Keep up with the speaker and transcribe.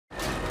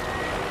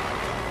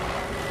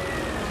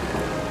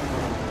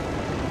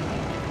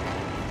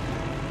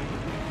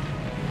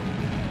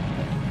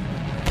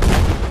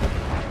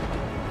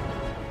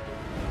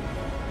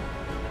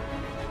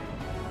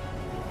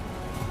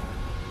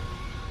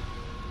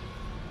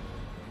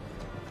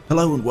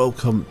Hello and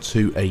welcome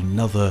to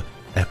another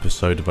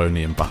episode of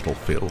Only in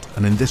Battlefield,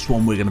 and in this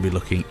one we're going to be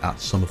looking at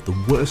some of the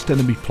worst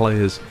enemy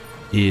players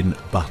in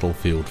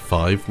Battlefield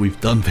 5.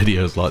 We've done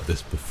videos like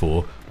this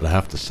before, but I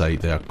have to say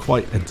they are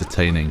quite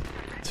entertaining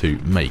to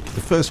make.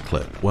 The first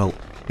clip, well,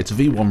 it's a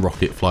V1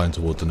 rocket flying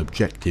towards an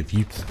objective.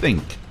 You'd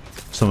think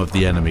some of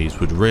the enemies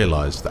would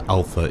realise that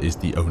Alpha is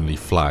the only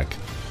flag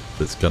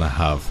that's going to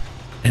have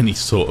any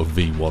sort of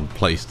V1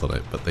 placed on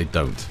it, but they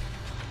don't,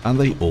 and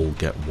they all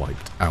get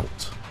wiped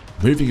out.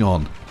 Moving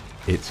on,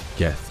 it's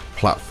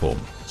GethPlatform,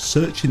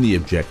 searching the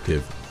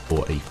objective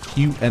for a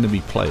few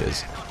enemy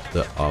players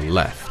that are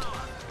left.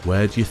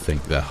 Where do you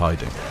think they're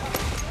hiding?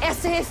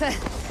 Erste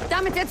Hilfe!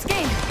 Damit wird's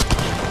gehen!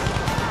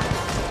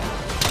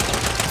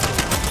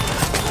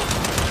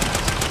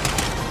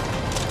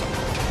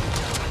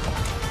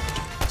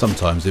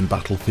 Sometimes in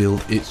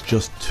Battlefield it's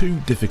just too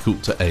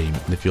difficult to aim,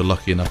 and if you're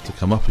lucky enough to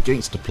come up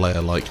against a player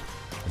like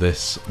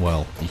this,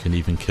 well, you can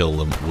even kill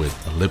them with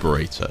a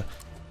Liberator.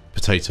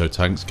 Potato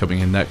Tanks coming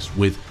in next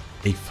with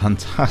a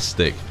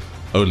fantastic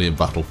Only in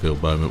Battlefield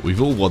moment.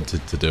 We've all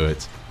wanted to do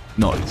it.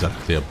 Not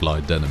exactly a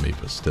blind enemy,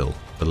 but still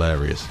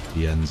hilarious.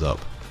 He ends up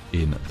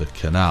in the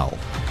canal.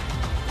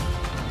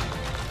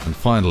 And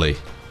finally,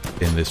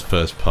 in this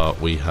first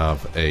part, we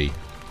have a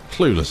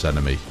clueless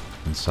enemy,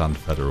 and Sand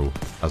Federal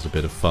has a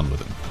bit of fun with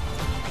him.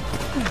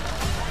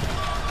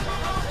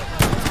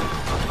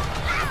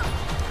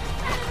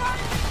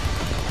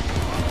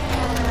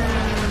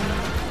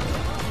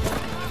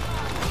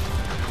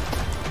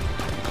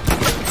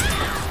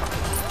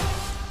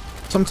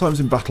 Sometimes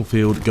in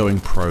Battlefield, going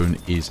prone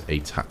is a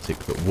tactic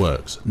that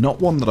works.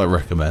 Not one that I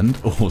recommend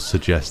or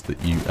suggest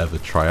that you ever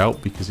try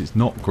out, because it's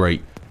not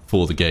great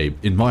for the game,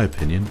 in my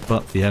opinion,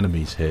 but the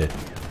enemies here,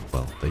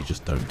 well, they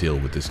just don't deal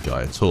with this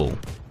guy at all.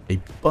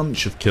 A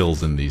bunch of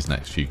kills in these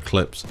next few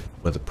clips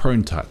where the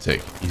prone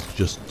tactic is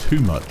just too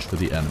much for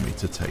the enemy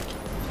to take.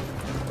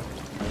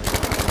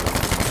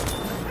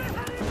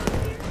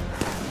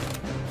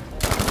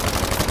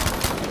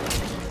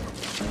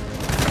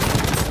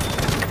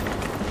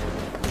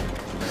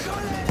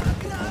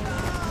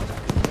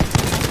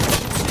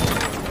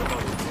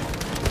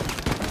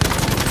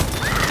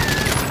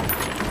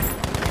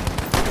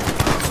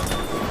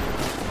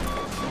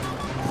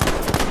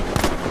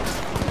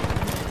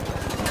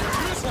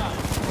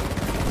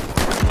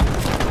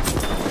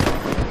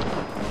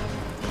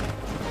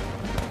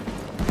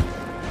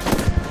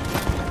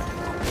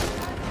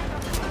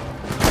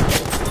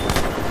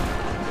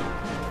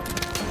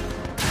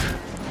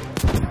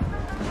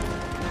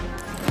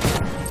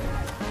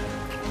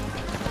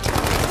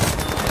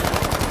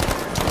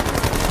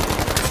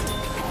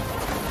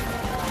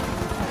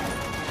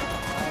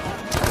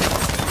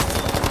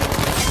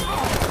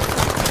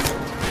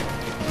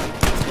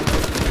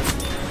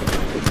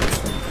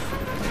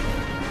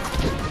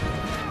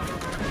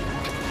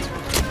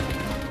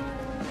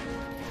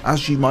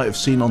 As you might have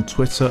seen on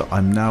Twitter,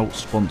 I'm now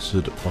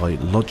sponsored by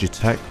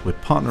Logitech. We're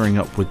partnering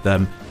up with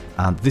them,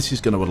 and this is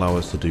going to allow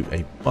us to do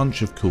a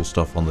bunch of cool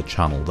stuff on the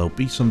channel. There'll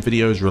be some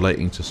videos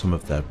relating to some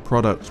of their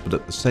products, but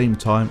at the same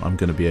time, I'm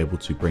going to be able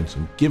to bring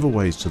some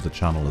giveaways to the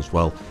channel as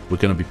well. We're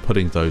going to be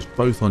putting those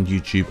both on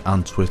YouTube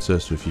and Twitter,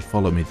 so if you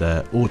follow me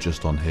there or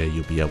just on here,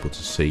 you'll be able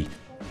to see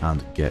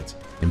and get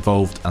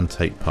involved and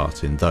take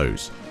part in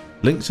those.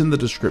 Links in the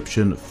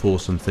description for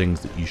some things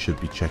that you should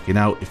be checking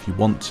out if you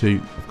want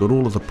to. I've got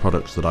all of the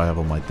products that I have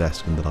on my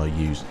desk and that I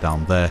use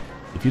down there.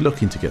 If you're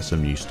looking to get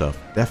some new stuff,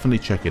 definitely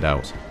check it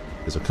out.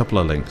 There's a couple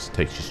of links,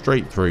 takes you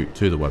straight through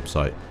to the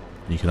website,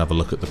 and you can have a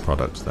look at the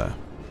products there.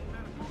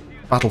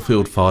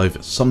 Battlefield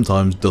 5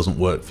 sometimes doesn't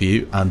work for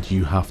you, and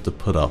you have to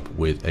put up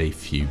with a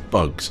few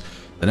bugs.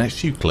 The next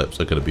few clips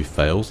are going to be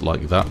fails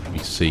like that. We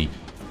see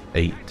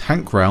a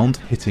tank round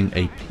hitting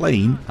a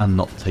plane and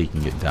not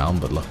taking it down,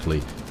 but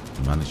luckily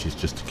manages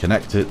just to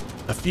connect it,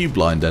 a few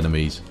blind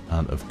enemies,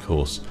 and of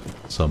course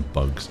some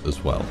bugs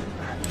as well.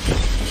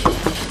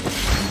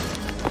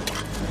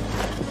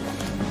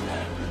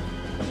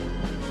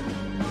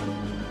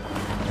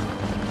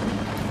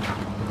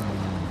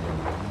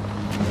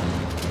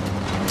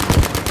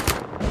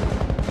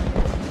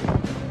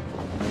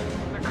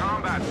 The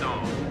combat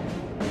zone.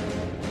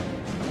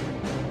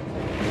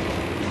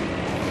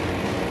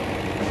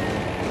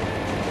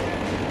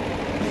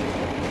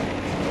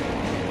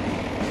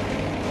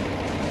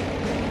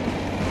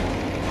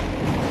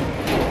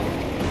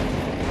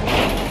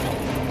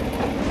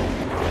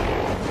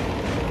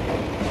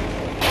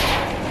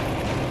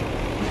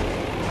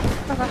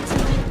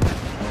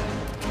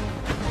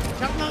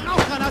 Ich hab eine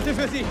Rauchgranate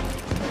für Sie.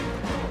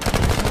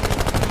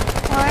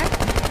 Ouais.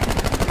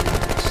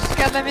 Je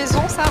regarde la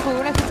maison, ça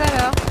roule, à tout à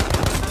l'heure.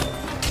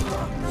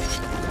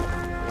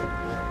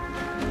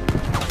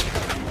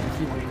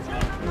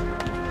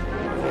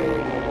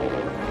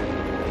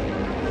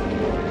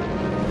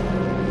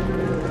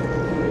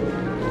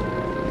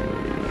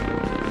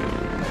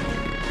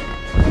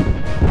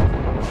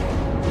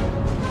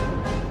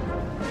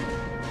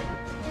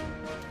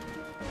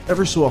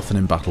 Every so often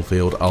in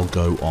Battlefield I'll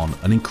go on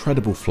an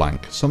incredible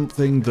flank,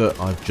 something that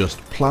I've just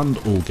planned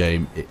all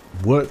game, it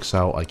works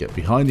out, I get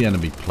behind the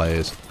enemy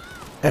players,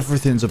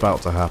 everything's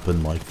about to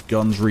happen, my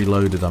gun's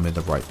reloaded, I'm in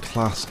the right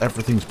class,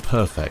 everything's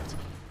perfect,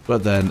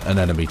 but then an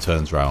enemy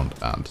turns around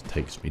and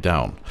takes me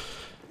down.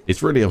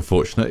 It's really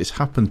unfortunate, it's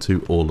happened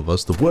to all of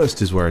us. The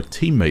worst is where a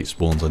teammate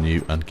spawns on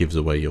you and gives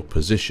away your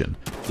position.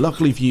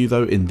 Luckily for you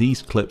though, in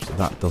these clips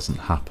that doesn't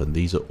happen.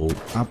 These are all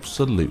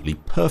absolutely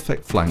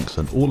perfect flanks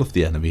and all of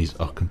the enemies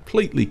are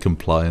completely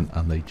compliant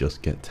and they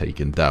just get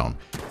taken down.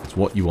 It's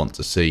what you want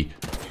to see.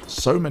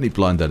 So many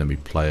blind enemy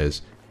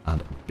players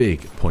and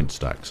big point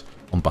stacks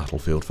on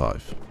Battlefield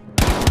 5.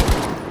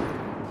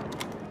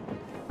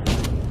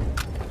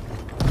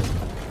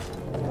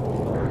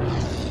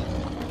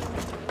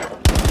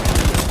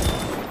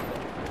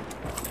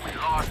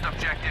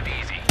 Objective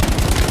easy.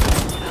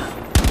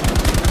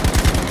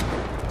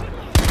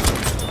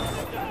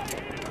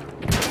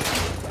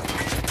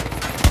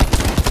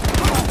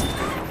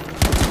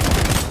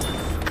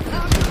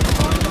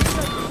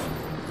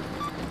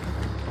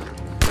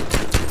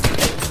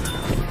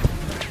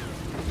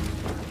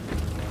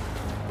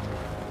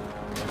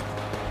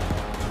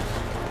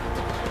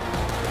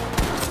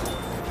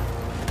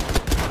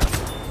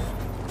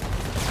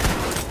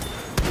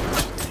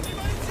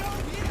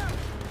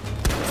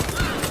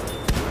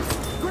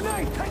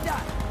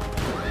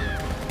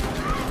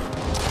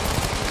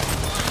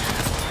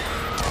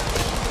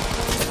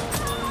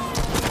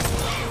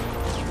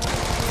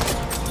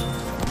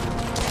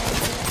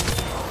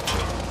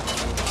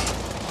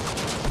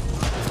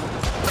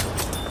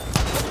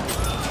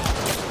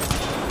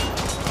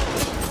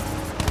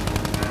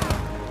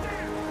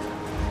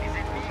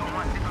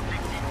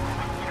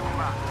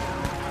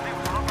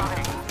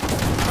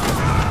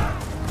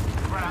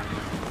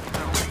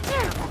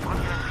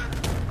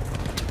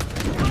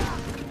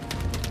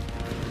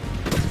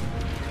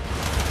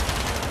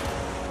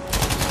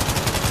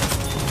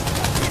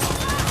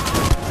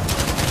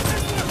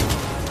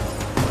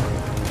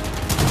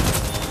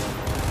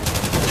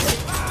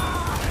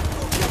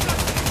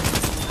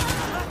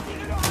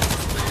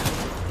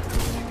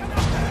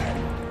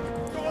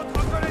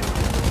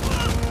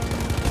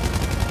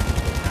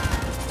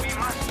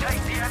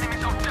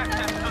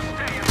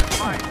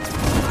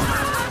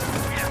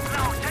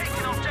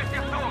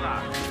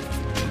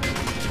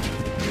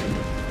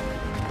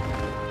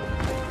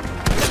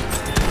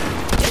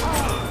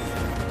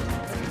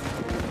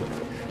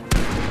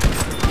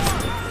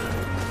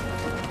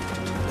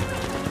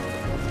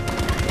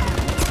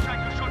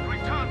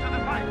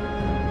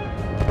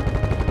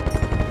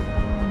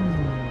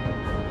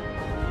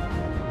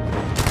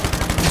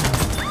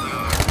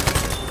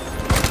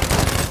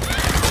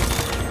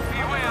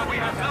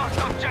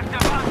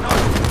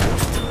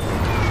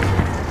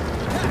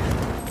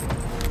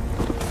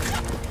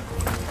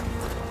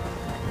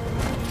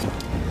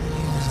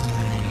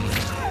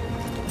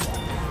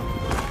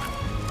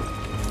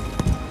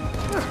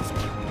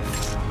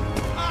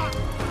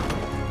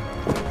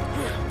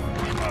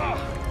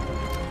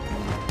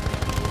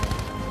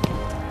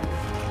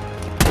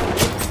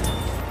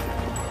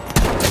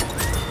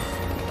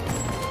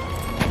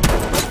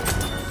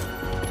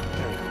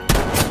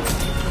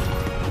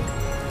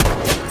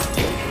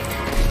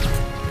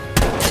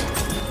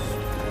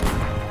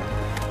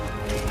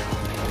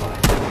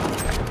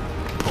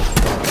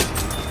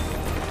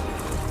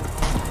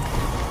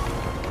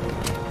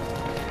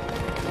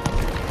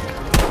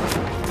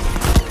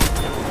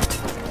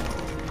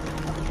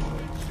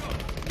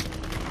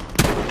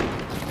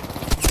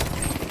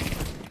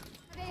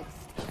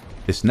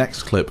 This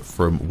next clip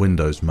from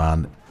Windows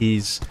Man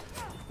is,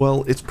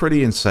 well, it's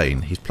pretty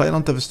insane. He's playing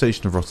on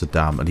Devastation of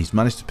Rotterdam and he's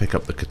managed to pick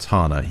up the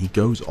katana. He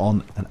goes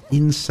on an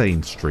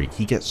insane streak.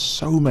 He gets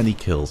so many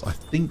kills. I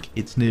think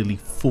it's nearly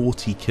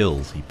 40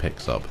 kills he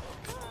picks up.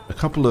 A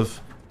couple of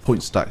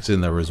point stacks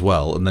in there as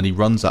well, and then he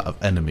runs out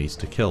of enemies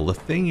to kill. The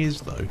thing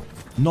is though,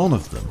 none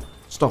of them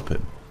stop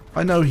him.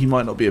 I know he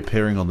might not be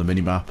appearing on the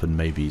minimap and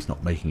maybe he's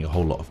not making a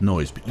whole lot of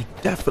noise, but you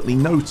definitely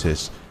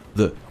notice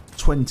that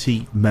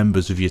 20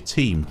 members of your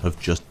team have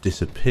just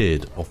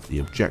disappeared off the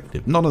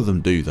objective. None of them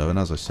do though, and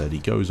as I said, he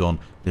goes on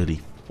nearly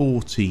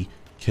 40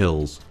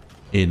 kills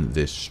in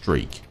this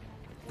streak.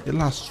 It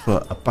lasts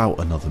for about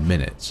another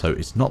minute, so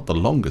it's not the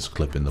longest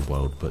clip in the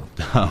world, but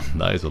damn,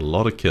 that is a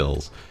lot of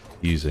kills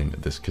using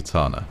this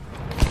katana.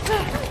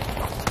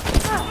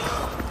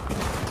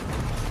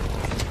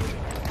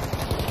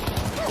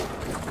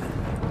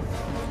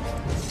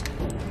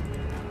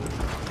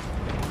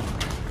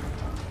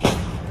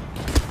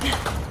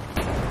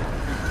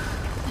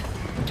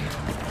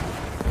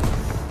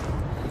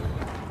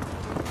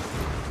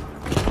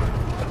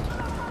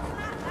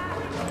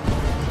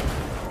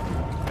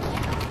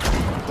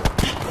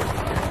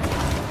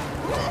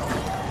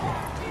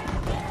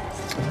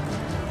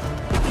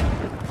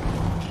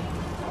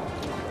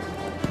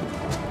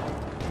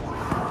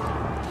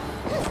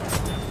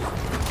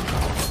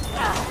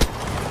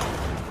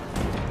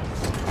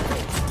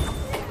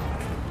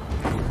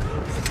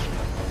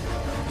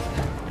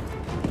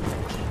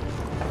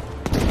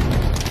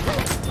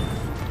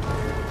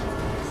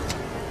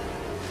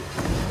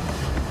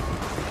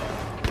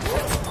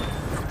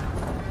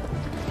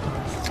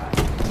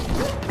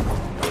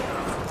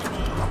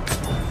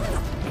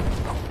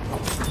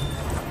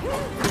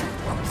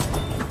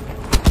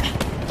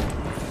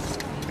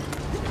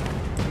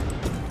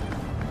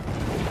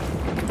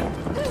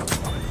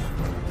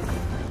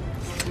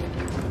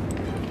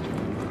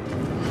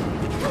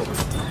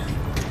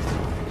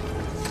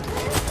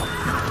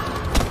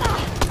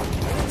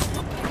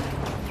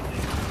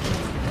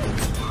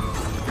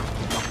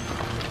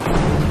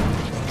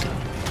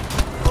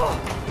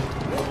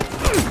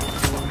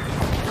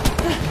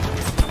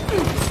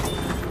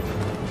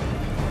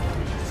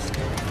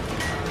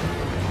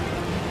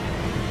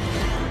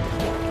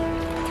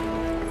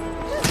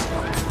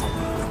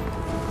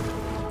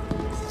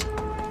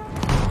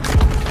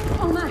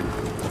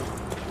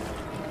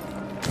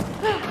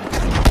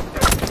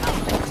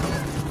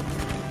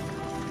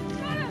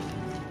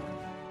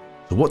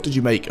 So what did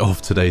you make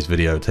of today's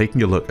video?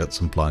 Taking a look at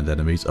some blind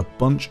enemies, a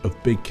bunch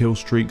of big kill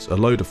streaks, a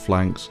load of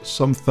flanks,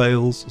 some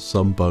fails,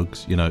 some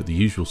bugs, you know, the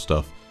usual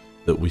stuff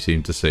that we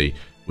seem to see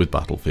with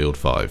Battlefield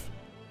 5.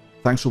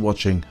 Thanks for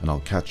watching, and I'll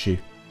catch you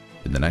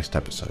in the next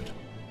episode.